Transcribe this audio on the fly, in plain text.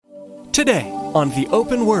Today on The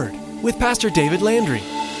Open Word with Pastor David Landry.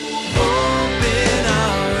 Open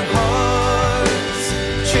our hearts,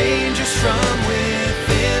 change us from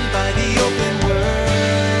within by the open word.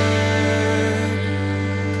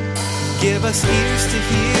 Give us ears to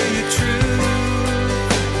hear your truth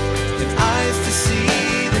and eyes to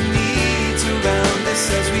see the needs around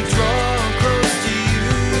us as we draw close to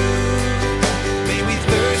you. May we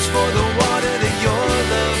thirst for the water that your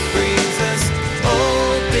love brings us.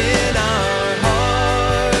 Open our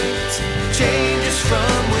hearts, change us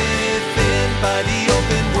from within by the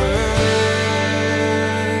open word.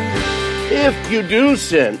 If you do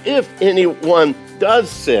sin, if anyone does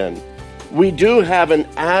sin, we do have an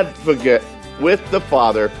advocate with the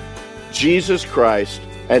Father, Jesus Christ,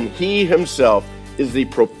 and He Himself is the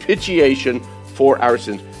propitiation for our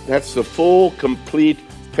sins. That's the full, complete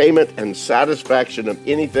payment and satisfaction of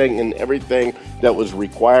anything and everything that was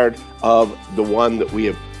required of the one that we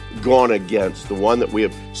have gone against, the one that we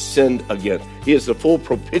have sinned against. He is the full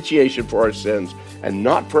propitiation for our sins, and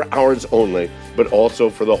not for ours only, but also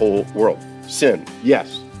for the whole world. Sin,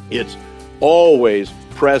 yes, it's always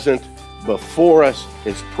present before us,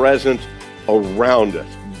 it's present around us.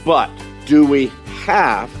 But do we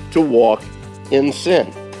have to walk in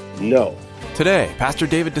sin? No. Today, Pastor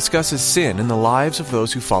David discusses sin in the lives of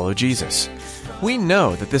those who follow Jesus. We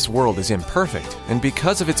know that this world is imperfect, and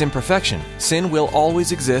because of its imperfection, sin will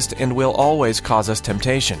always exist and will always cause us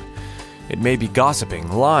temptation. It may be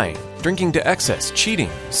gossiping, lying, drinking to excess, cheating,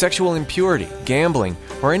 sexual impurity, gambling,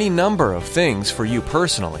 or any number of things for you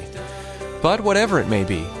personally. But whatever it may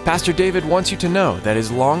be, Pastor David wants you to know that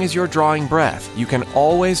as long as you're drawing breath, you can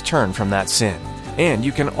always turn from that sin, and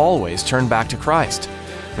you can always turn back to Christ.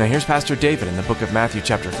 Now here's Pastor David in the book of Matthew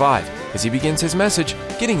chapter 5 as he begins his message,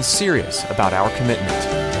 getting serious about our commitment.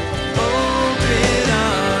 Open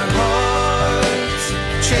our hearts,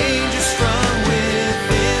 change us from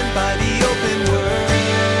within by the open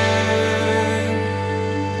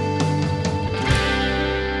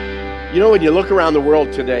word. You know, when you look around the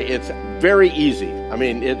world today, it's very easy. I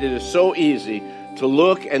mean, it is so easy to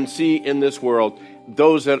look and see in this world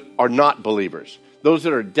those that are not believers, those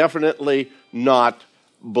that are definitely not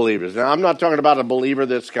believers. Now, I'm not talking about a believer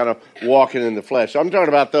that's kind of walking in the flesh. I'm talking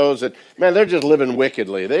about those that, man, they're just living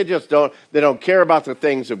wickedly. They don't care about the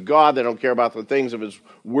things of God. They don't care about the things of His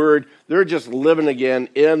Word. They're just living again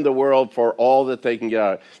in the world for all that they can get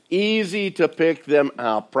out of it. Easy to pick them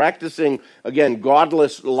out. Practicing, again,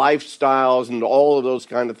 godless lifestyles and all of those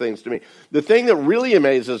kind of things to me. The thing that really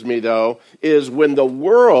amazes me, though, is when the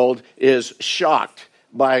world is shocked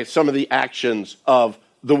by some of the actions of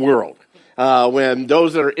the world. When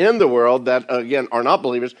those that are in the world that, again, are not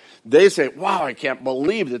believers, they say, wow, I can't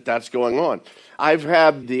believe that that's going on. I've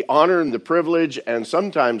had the honor and the privilege and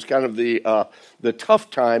sometimes kind of the tough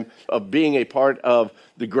time of being a part of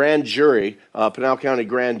the grand jury, Pinal County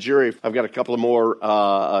grand jury. I've got a couple of more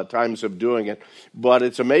times of doing it. But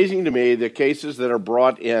it's amazing to me the cases that are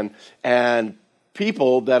brought in and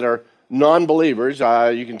people that are non-believers,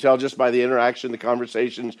 you can tell just by the interaction, the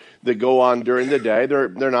conversations that go on during the day. They're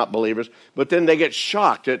not believers, but then they get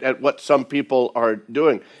shocked at what some people are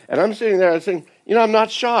doing. And I'm sitting there and saying, I'm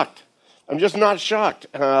not shocked. I'm just not shocked.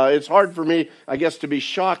 It's hard for me, I guess, to be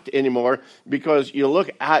shocked anymore because you look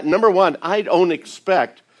at, number one, I don't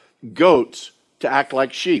expect goats to act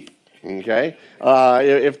like sheep. Okay?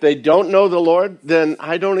 If they don't know the Lord, then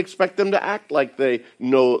I don't expect them to act like they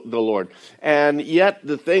know the Lord. And yet,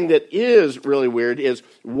 the thing that is really weird is,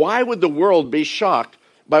 why would the world be shocked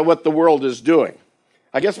by what the world is doing?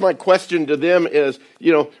 I guess my question to them is,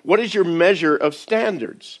 what is your measure of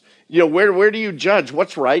standards? Where do you judge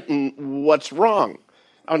what's right and what's wrong?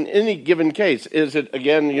 On any given case, is it,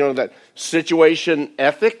 again, that situation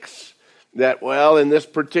ethics? That, well, in this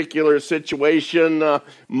particular situation,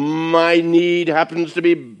 my need happens to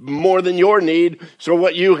be more than your need, so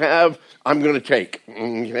what you have, I'm going to take.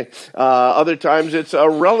 Okay? Other times it's a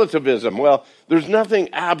relativism. Well, there's nothing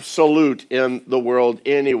absolute in the world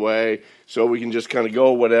anyway, so we can just kind of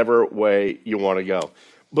go whatever way you want to go.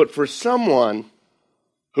 But for someone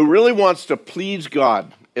who really wants to please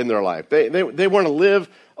God in their life, they want to live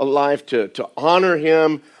a life to honor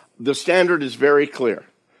Him, the standard is very clear.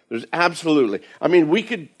 There's absolutely. I mean, we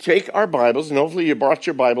could take our Bibles, and hopefully you brought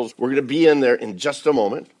your Bibles. We're going to be in there in just a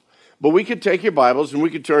moment. But we could take your Bibles, and we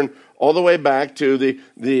could turn all the way back to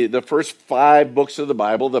the first 5 books of the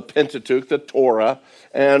Bible, the Pentateuch, the Torah,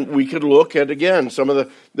 and we could look at, again, some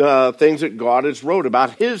of the things that God has wrote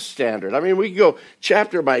about his standard. I mean, we could go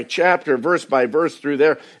chapter by chapter, verse by verse through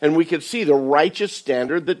there, and we could see the righteous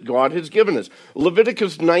standard that God has given us.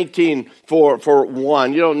 Leviticus 19 for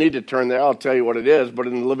 1, you don't need to turn there, I'll tell you what it is, but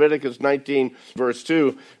in Leviticus 19, verse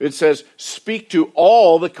 2, it says, "Speak to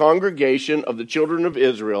all the congregation of the children of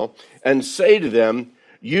Israel, and say to them,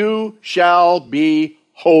 you shall be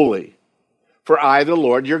holy, for I, the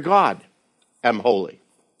Lord your God, am holy."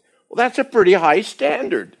 Well, that's a pretty high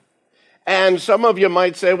standard. And some of you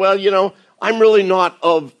might say, well, you know, I'm really not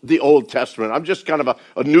of the Old Testament. I'm just kind of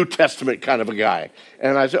a New Testament kind of a guy.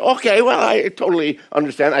 And I say, okay, well, I totally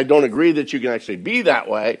understand. I don't agree that you can actually be that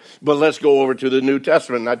way, but let's go over to the New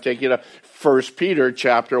Testament. And I take you to 1 Peter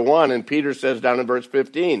chapter 1, and Peter says down in verse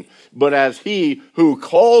 15, "But as he who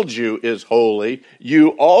called you is holy, you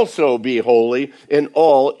also be holy in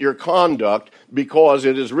all your conduct, because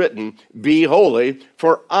it is written, be holy,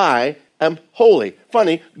 for I am holy."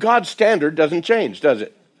 Funny, God's standard doesn't change, does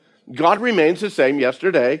it? God remains the same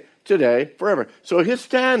yesterday, today, forever. So his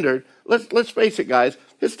standard, let's face it, guys,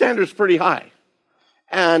 his standard is pretty high.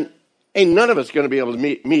 And ain't none of us going to be able to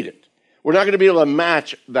meet it. We're not going to be able to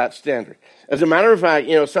match that standard. As a matter of fact,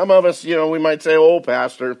 you know, some of us, you know, we might say, "Oh,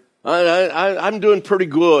 Pastor, I'm doing pretty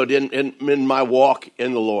good in my walk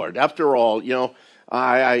in the Lord. After all, you know,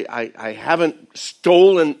 I haven't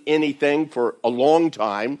stolen anything for a long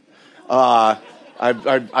time.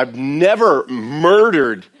 I've never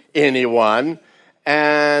murdered anyone,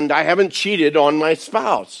 and I haven't cheated on my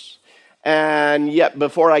spouse. And yet,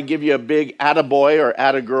 before I give you a big attaboy or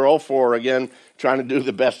attagirl for, again, trying to do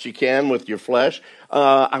the best you can with your flesh,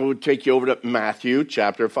 I would take you over to Matthew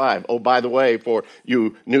chapter 5. Oh, by the way, for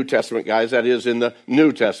you New Testament guys, that is in the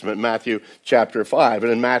New Testament, Matthew chapter 5.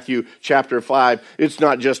 And in Matthew chapter 5, it's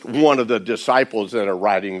not just one of the disciples that are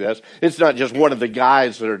writing this. It's not just one of the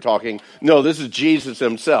guys that are talking. No, this is Jesus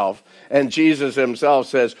himself. And Jesus himself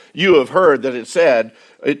says, "You have heard that it said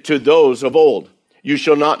to those of old, you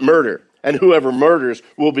shall not murder, and whoever murders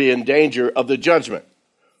will be in danger of the judgment.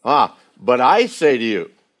 But I say to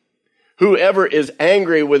you, whoever is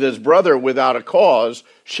angry with his brother without a cause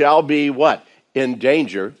shall be" what? "In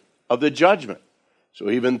danger of the judgment."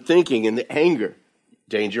 So even thinking in the anger,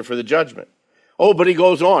 danger for the judgment. Oh, but he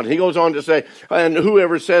goes on. He goes on to say, "And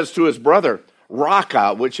whoever says to his brother,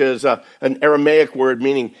 raka," which is an Aramaic word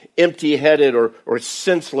meaning empty-headed or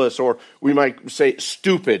senseless, or we might say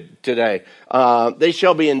stupid today, "they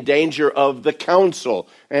shall be in danger of the council."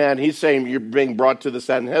 And he's saying you're being brought to the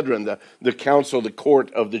Sanhedrin, the council, the court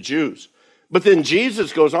of the Jews. But then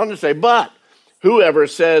Jesus goes on to say, "But whoever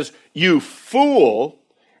says, you fool,"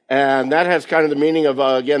 and that has kind of the meaning of,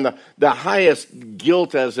 again, the highest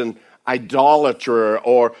guilt as an idolater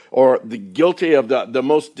or the guilty of the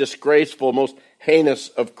most disgraceful, most heinous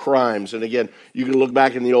of crimes. And again, you can look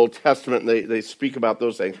back in the Old Testament and they speak about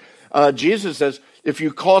those things. Jesus says, if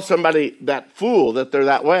you call somebody that fool, that they're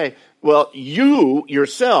that way, well, you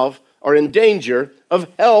yourself are in danger of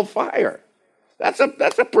hellfire. That's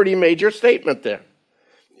a pretty major statement there.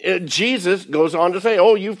 Jesus goes on to say,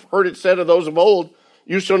 "Oh, you've heard it said of those of old,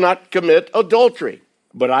 you shall not commit adultery.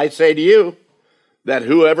 But I say to you, that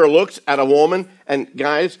whoever looks at a woman," and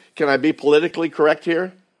guys, can I be politically correct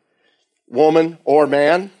here? Woman or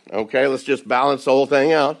man, okay, let's just balance the whole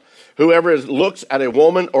thing out. "Whoever looks at a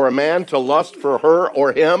woman or a man to lust for her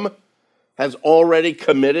or him has already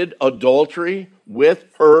committed adultery with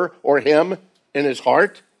her or him in his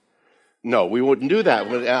heart." No, we wouldn't do that.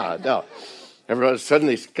 No. Everybody,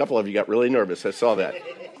 suddenly, a couple of you got really nervous. I saw that.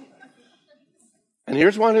 And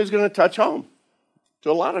here's one who's going to touch home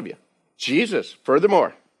to a lot of you. Jesus,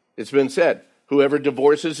 furthermore, it's been said, whoever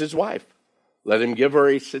divorces his wife, let him give her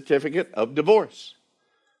a certificate of divorce.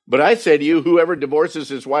 But I say to you, whoever divorces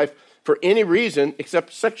his wife for any reason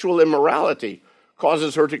except sexual immorality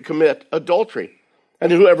causes her to commit adultery.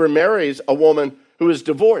 And whoever marries a woman who is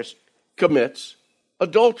divorced commits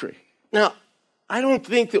adultery. Now, I don't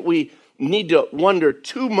think that we need to wonder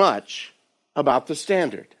too much about the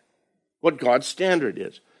standard, what God's standard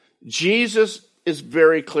is. Jesus is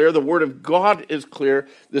very clear. The Word of God is clear.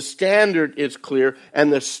 The standard is clear.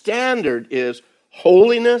 And the standard is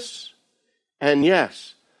holiness and,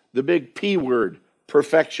 yes, the big P word,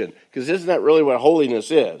 perfection. Because isn't that really what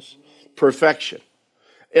holiness is? Perfection.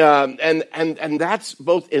 And that's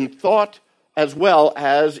both in thought as well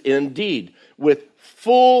as in deed, with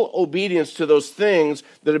full obedience to those things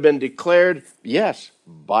that have been declared, yes,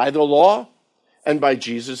 by the law and by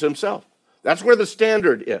Jesus himself. That's where the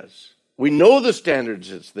standard is. We know the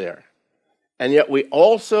standards is there. And yet we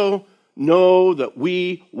also know that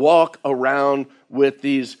we walk around with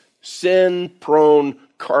these sin-prone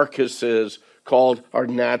carcasses called our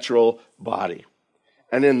natural body.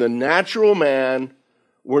 And in the natural man,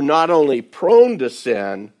 we're not only prone to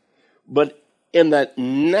sin, but in that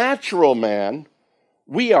natural man,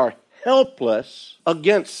 we are helpless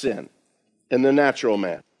against sin in the natural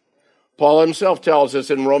man. Paul himself tells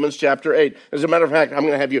us in Romans chapter 8. As a matter of fact, I'm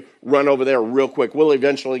going to have you run over there real quick. We'll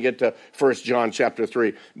eventually get to 1 John chapter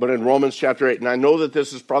 3. But in Romans chapter 8, and I know that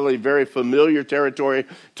this is probably very familiar territory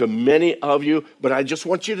to many of you, but I just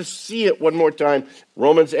want you to see it one more time.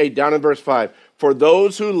 Romans 8, down in verse 5. For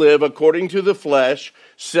those who live according to the flesh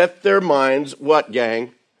set their minds, what,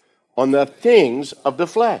 gang? On the things of the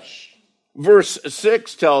flesh. Verse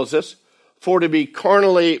 6 tells us, for to be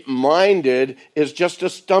carnally minded is just a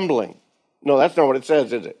stumbling. No, that's not what it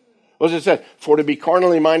says, is it? What does it say? For to be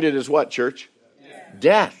carnally minded is what, church?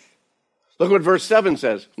 Death. Look what verse 7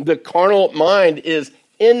 says. The carnal mind is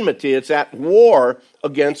enmity. It's at war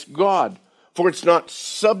against God. For it's not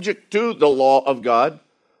subject to the law of God,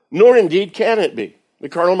 nor indeed can it be. The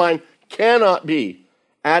carnal mind cannot be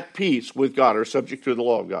at peace with God or subject to the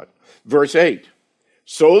law of God. Verse 8.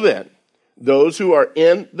 So then, those who are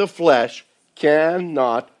in the flesh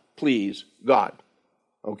cannot please God.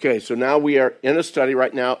 Okay, so now we are in a study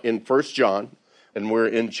right now in 1 John, and we're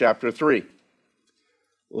in chapter 3.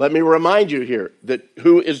 Let me remind you here that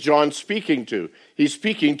who is John speaking to? He's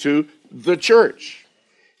speaking to the church.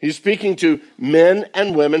 He's speaking to men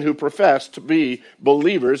and women who profess to be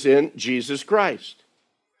believers in Jesus Christ.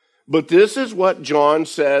 But this is what John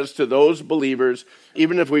says to those believers,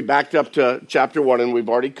 even if we backed up to chapter 1, and we've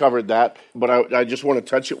already covered that, but I just want to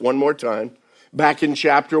touch it one more time. Back in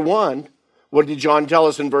chapter 1, what did John tell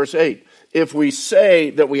us in verse 8? If we say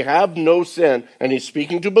that we have no sin, and he's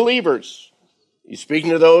speaking to believers, he's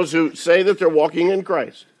speaking to those who say that they're walking in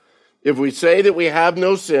Christ. If we say that we have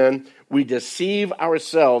no sin, we deceive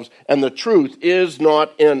ourselves, and the truth is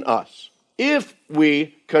not in us. If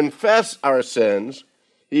we confess our sins,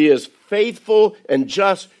 he is faithful and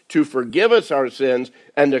just to forgive us our sins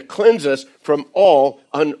and to cleanse us from all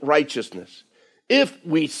unrighteousness. If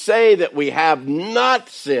we say that we have not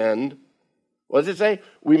sinned, what does it say?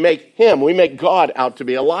 We make God out to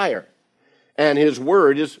be a liar. And his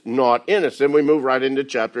word is not in us. Then we move right into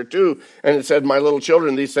chapter 2. And it said, my little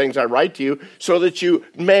children, these things I write to you so that you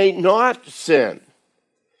may not sin.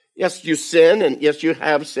 Yes, you sin, and yes, you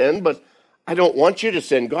have sinned, but I don't want you to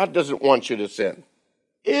sin. God doesn't want you to sin.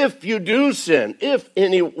 If you do sin, if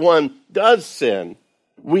anyone does sin,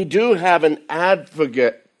 we do have an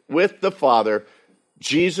advocate with the Father,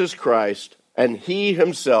 Jesus Christ, and he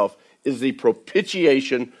himself is the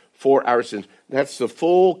propitiation for our sins. That's the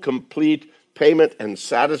full, complete payment and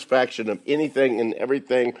satisfaction of anything and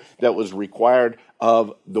everything that was required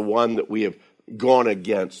of the one that we have gone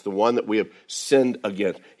against, the one that we have sinned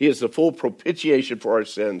against. He is the full propitiation for our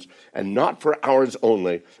sins, and not for ours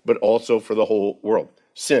only, but also for the whole world.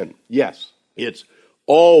 Sin, yes, it's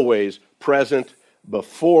always present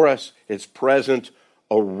before us. It's present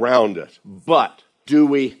around us. But do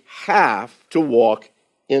we have to walk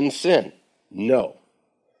in sin? No.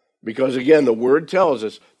 Because again, the word tells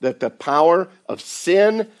us that the power of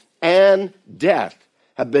sin and death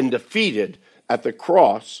have been defeated at the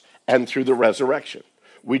cross and through the resurrection.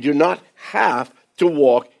 We do not have to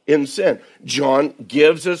walk in sin. John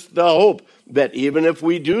gives us the hope that even if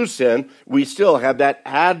we do sin, we still have that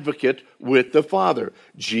advocate with the Father,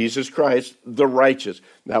 Jesus Christ, the righteous,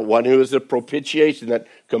 that one who is the propitiation, that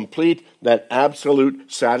complete, that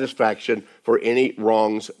absolute satisfaction for any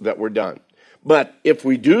wrongs that were done. But if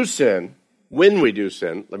we do sin, when we do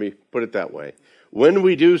sin, let me put it that way, when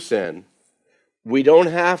we do sin, we don't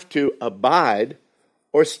have to abide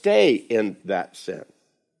or stay in that sin.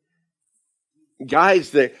 Guys,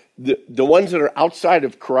 the ones that are outside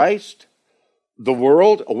of Christ, the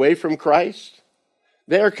world away from Christ,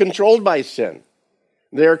 they are controlled by sin.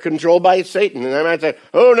 They are controlled by Satan. And I might say,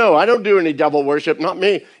 oh no, I don't do any devil worship, not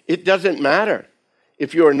me. It doesn't matter.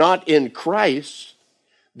 If you are not in Christ,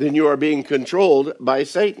 then you are being controlled by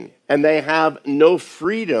Satan. And they have no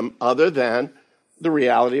freedom other than the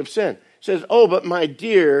reality of sin. It says, oh, but my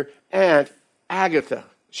dear Aunt Agatha,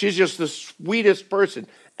 she's just the sweetest person.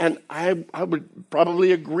 And I would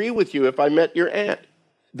probably agree with you if I met your aunt,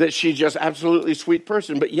 that she's just absolutely sweet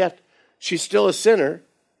person, but yet she's still a sinner,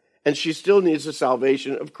 and she still needs the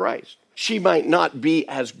salvation of Christ. She might not be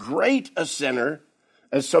as great a sinner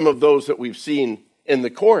as some of those that we've seen in the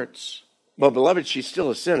courts, but beloved, she's still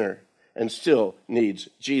a sinner and still needs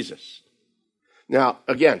Jesus. Now,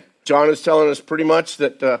 again, John is telling us pretty much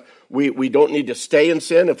that we don't need to stay in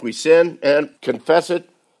sin. If we sin and confess it,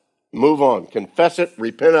 Move on. Confess it,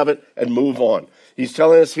 repent of it, and move on. He's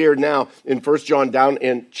telling us here now in 1 John down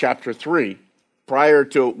in chapter 3, prior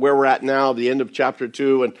to where we're at now, the end of chapter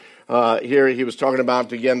 2, and here he was talking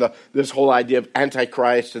about, again, this whole idea of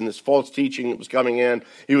Antichrist and this false teaching that was coming in.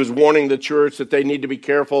 He was warning the church that they need to be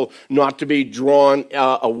careful not to be drawn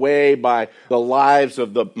away by the lives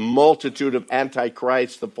of the multitude of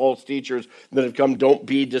Antichrists, the false teachers that have come. Don't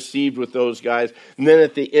be deceived with those guys. And then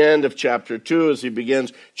at the end of chapter 2, as he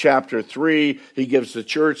begins chapter 3, he gives the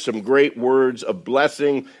church some great words of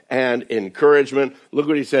blessing and encouragement. Look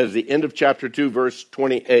what he says, the end of chapter 2, verse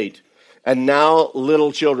 28. And now,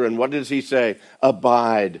 little children, what does he say?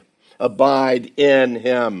 Abide in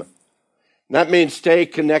him. That means stay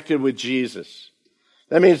connected with Jesus.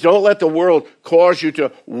 That means don't let the world cause you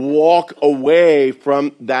to walk away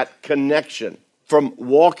from that connection, from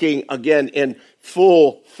walking again in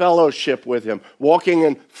full fellowship with him, walking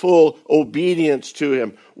in full obedience to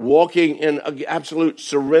him, walking in absolute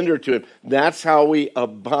surrender to him. That's how we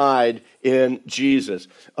abide in Jesus.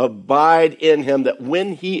 Abide in him, that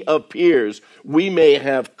when he appears, we may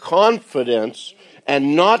have confidence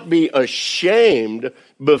and not be ashamed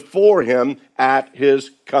before him at his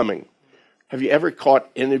coming. Have you ever caught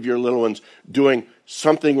any of your little ones doing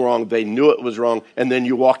something wrong? They knew it was wrong, and then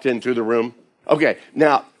you walked into the room? Okay,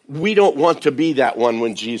 now, we don't want to be that one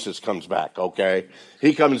when Jesus comes back, okay?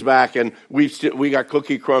 He comes back, and we got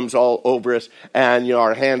cookie crumbs all over us, and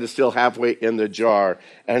our hand is still halfway in the jar.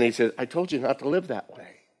 And he says, I told you not to live that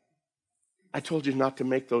way. I told you not to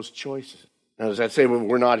make those choices. Now, does that say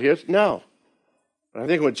we're not his? No. But I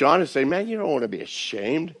think what John is saying, man, you don't want to be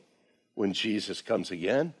ashamed when Jesus comes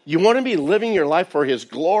again. You want to be living your life for his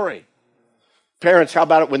glory. Parents, how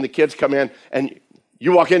about it when the kids come in, and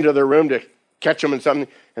you walk into their room to catch them in something,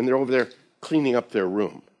 and they're over there cleaning up their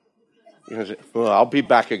room. Well, I'll be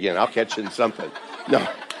back again. I'll catch you in something.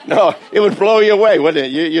 No, it would blow you away, wouldn't it?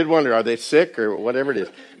 You'd wonder, are they sick or whatever it is?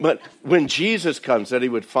 But when Jesus comes, that he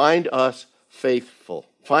would find us faithful,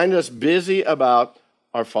 find us busy about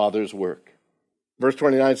our Father's work. Verse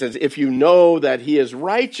 29 says, if you know that he is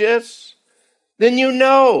righteous, then you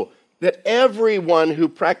know that everyone who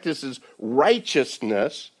practices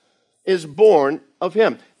righteousness is born of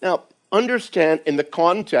him. Now, understand in the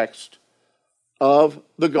context of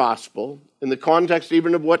the gospel, in the context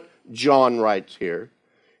even of what John writes here,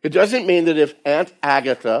 it doesn't mean that if Aunt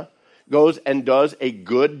Agatha goes and does a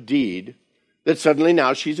good deed, that suddenly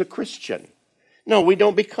now she's a Christian. No, we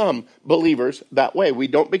don't become believers that way. We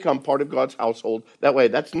don't become part of God's household that way.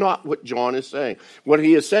 That's not what John is saying. What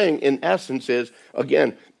he is saying, in essence, is,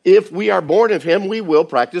 again, if we are born of him, we will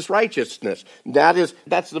practice righteousness.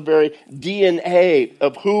 That's the very DNA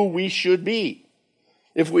of who we should be.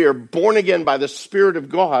 If we are born again by the Spirit of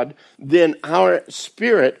God, then our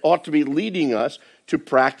spirit ought to be leading us to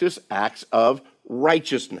practice acts of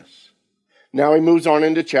righteousness. Now he moves on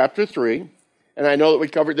into chapter 3, and I know that we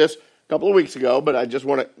covered this a couple of weeks ago, but I just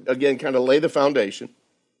want to, again, kind of lay the foundation.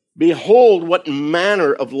 Behold, what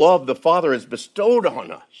manner of love the Father has bestowed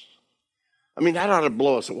on us. I mean, that ought to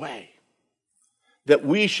blow us away. That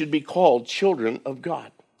we should be called children of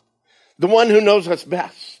God. The one who knows us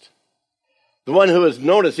best. The one who has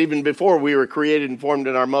known us even before we were created and formed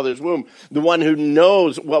in our mother's womb. The one who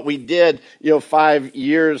knows what we did, 5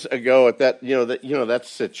 years ago at that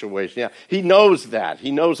situation. Yeah, he knows that.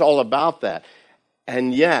 He knows all about that.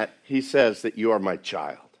 And yet, he says that you are my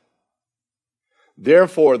child.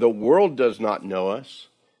 Therefore, the world does not know us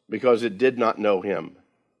because it did not know him.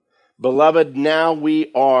 Beloved, now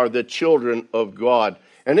we are the children of God,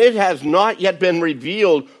 and it has not yet been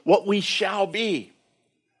revealed what we shall be.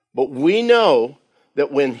 But we know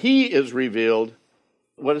that when he is revealed,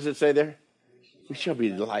 what does it say there? We shall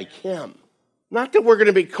be like him. Not that we're going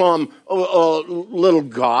to become little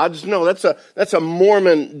gods. No, that's a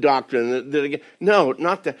Mormon doctrine. No,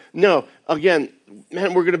 not that. No, again,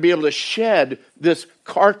 man, we're going to be able to shed this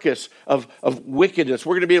carcass of wickedness.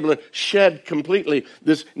 We're going to be able to shed completely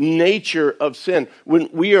this nature of sin. When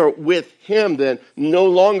we are with him, then no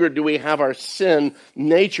longer do we have our sin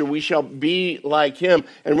nature. We shall be like him,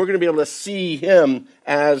 and we're going to be able to see him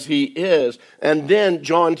as he is. And then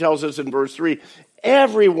John tells us in verse 3,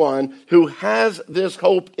 everyone who has this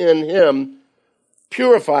hope in him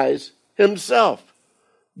purifies himself,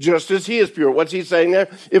 just as he is pure. What's he saying there?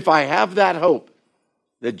 If I have that hope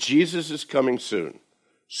that Jesus is coming soon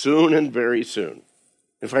and very soon,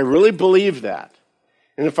 if I really believe that,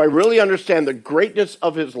 and if I really understand the greatness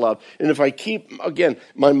of his love, and if I keep, again,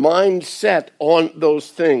 my mind set on those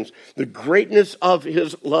things, the greatness of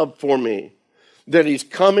his love for me, that he's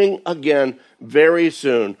coming again very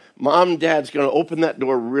soon. Mom and Dad's going to open that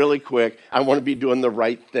door really quick. I want to be doing the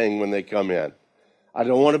right thing when they come in. I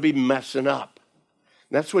don't want to be messing up.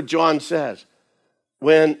 And that's what John says.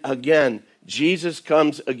 When, again, Jesus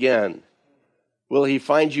comes again, will he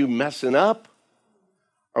find you messing up,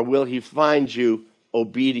 or will he find you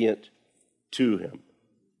obedient to him?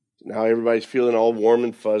 Now everybody's feeling all warm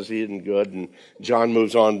and fuzzy and good, and John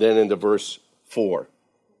moves on then into verse 4.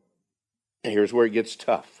 And here's where it gets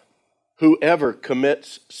tough. Whoever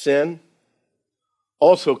commits sin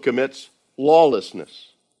also commits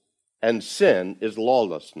lawlessness, and sin is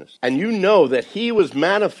lawlessness. And you know that he was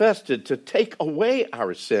manifested to take away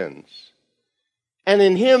our sins, and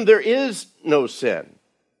in him there is no sin.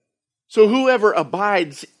 So whoever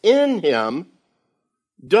abides in him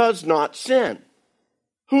does not sin.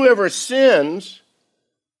 Whoever sins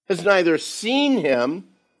has neither seen him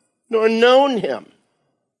nor known him.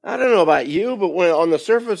 I don't know about you, but when on the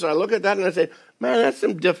surface I look at that and I say, man, that's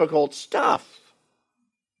some difficult stuff.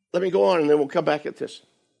 Let me go on and then we'll come back at this.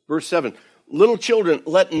 Verse 7, little children,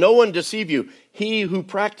 let no one deceive you. He who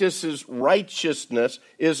practices righteousness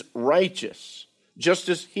is righteous, just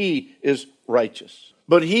as he is righteous.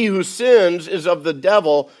 But he who sins is of the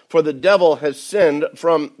devil, for the devil has sinned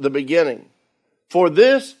from the beginning. For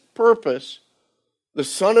this purpose, the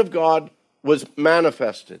Son of God was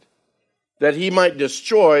manifested, that he might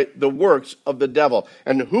destroy the works of the devil.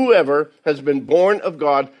 And whoever has been born of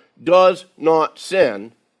God does not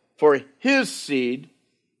sin, for his seed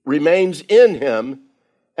remains in him,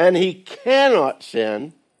 and he cannot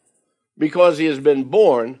sin because he has been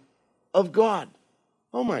born of God.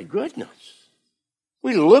 Oh my goodness.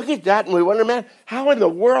 We look at that and we wonder, man, how in the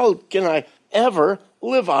world can I ever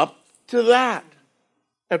live up to that?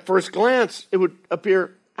 At first glance, it would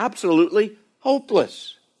appear absolutely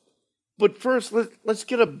hopeless. But first, let's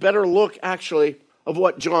get a better look, actually, of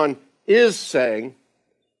what John is saying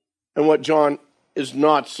and what John is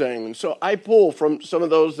not saying. And so I pull from some of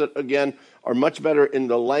those that, again, are much better in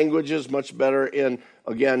the languages, much better in,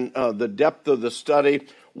 again, the depth of the study.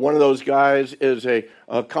 One of those guys is a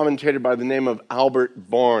commentator by the name of Albert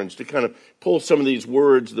Barnes, to kind of pull some of these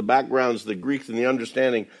words, the backgrounds, the Greek, and the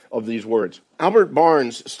understanding of these words. Albert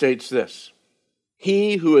Barnes states this: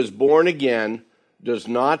 he who is born again does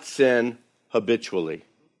not sin habitually.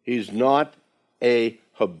 He's not a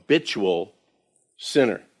habitual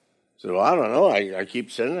sinner. So I don't know, I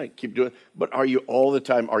keep sinning, I keep doing it. But are you all the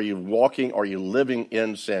time, are you walking, are you living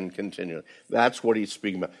in sin continually? That's what he's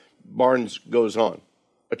speaking about. Barnes goes on.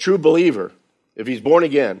 A true believer, if he's born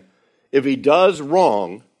again, if he does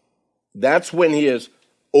wrong, that's when he is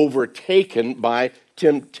overtaken by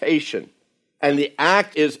temptation. And the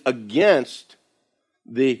act is against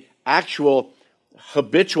the actual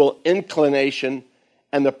habitual inclination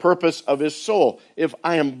and the purpose of his soul. If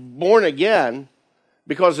I am born again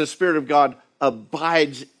because the Spirit of God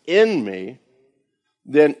abides in me,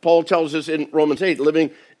 then Paul tells us in Romans 8, living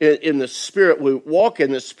in the Spirit, we walk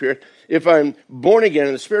in the Spirit. If I'm born again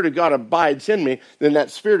and the Spirit of God abides in me, then that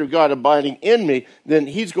Spirit of God abiding in me, then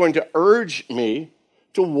he's going to urge me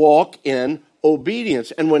to walk in obedience.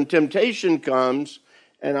 And when temptation comes,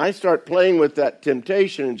 and I start playing with that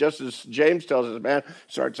temptation, and just as James tells us, man,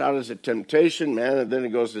 starts out as a temptation, man, and then it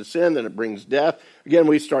goes to sin, then it brings death. Again,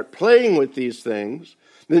 we start playing with these things.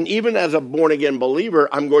 Then even as a born-again believer,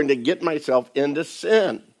 I'm going to get myself into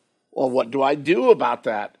sin. Well, what do I do about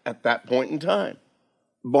that at that point in time?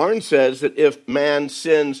 Barnes says that if man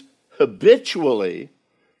sins habitually,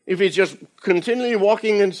 if he's just continually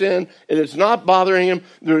walking in sin and it's not bothering him,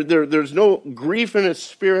 there's no grief in his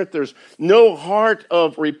spirit, there's no heart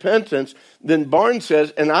of repentance, then Barnes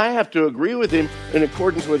says, and I have to agree with him in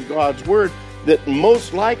accordance with God's word, that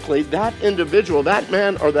most likely that individual, that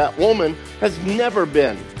man or that woman, has never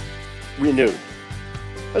been renewed,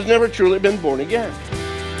 has never truly been born again.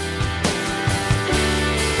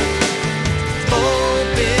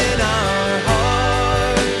 Open our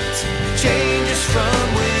hearts, change us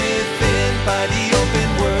from within by the open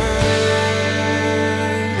word.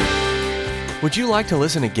 Would you like to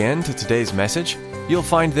listen again to today's message? You'll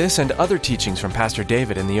find this and other teachings from Pastor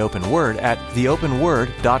David in the Open Word at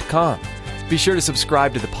theopenword.com. Be sure to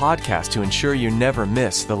subscribe to the podcast to ensure you never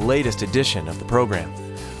miss the latest edition of the program.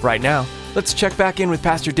 Right now, let's check back in with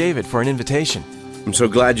Pastor David for an invitation. I'm so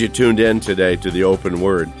glad you tuned in today to the Open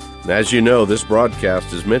Word. And as you know, this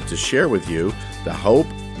broadcast is meant to share with you the hope,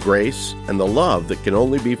 grace, and the love that can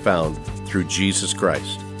only be found through Jesus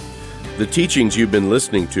Christ. The teachings you've been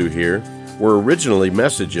listening to here were originally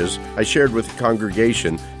messages I shared with the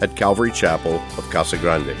congregation at Calvary Chapel of Casa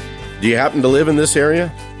Grande. Do you happen to live in this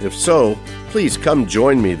area? If so, please come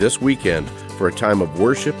join me this weekend for a time of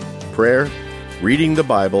worship, prayer, reading the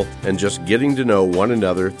Bible, and just getting to know one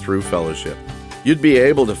another through fellowship. You'd be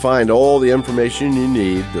able to find all the information you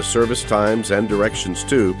need, the service times and directions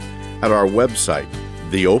too, at our website,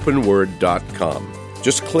 theopenword.com.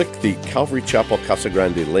 Just click the Calvary Chapel Casa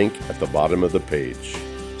Grande link at the bottom of the page.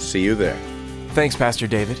 See you there. Thanks, Pastor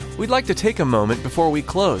David. We'd like to take a moment before we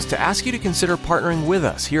close to ask you to consider partnering with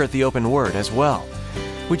us here at The Open Word as well.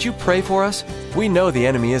 Would you pray for us? We know the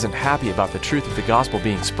enemy isn't happy about the truth of the gospel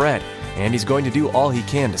being spread, and he's going to do all he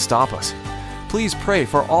can to stop us. Please pray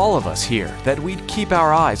for all of us here that we'd keep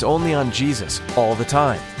our eyes only on Jesus all the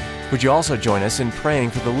time. Would you also join us in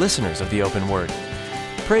praying for the listeners of The Open Word?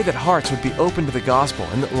 Pray that hearts would be open to the gospel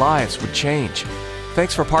and that lives would change.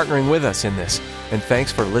 Thanks for partnering with us in this, and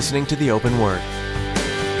thanks for listening to The Open Word.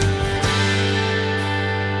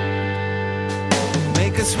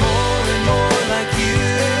 Make us more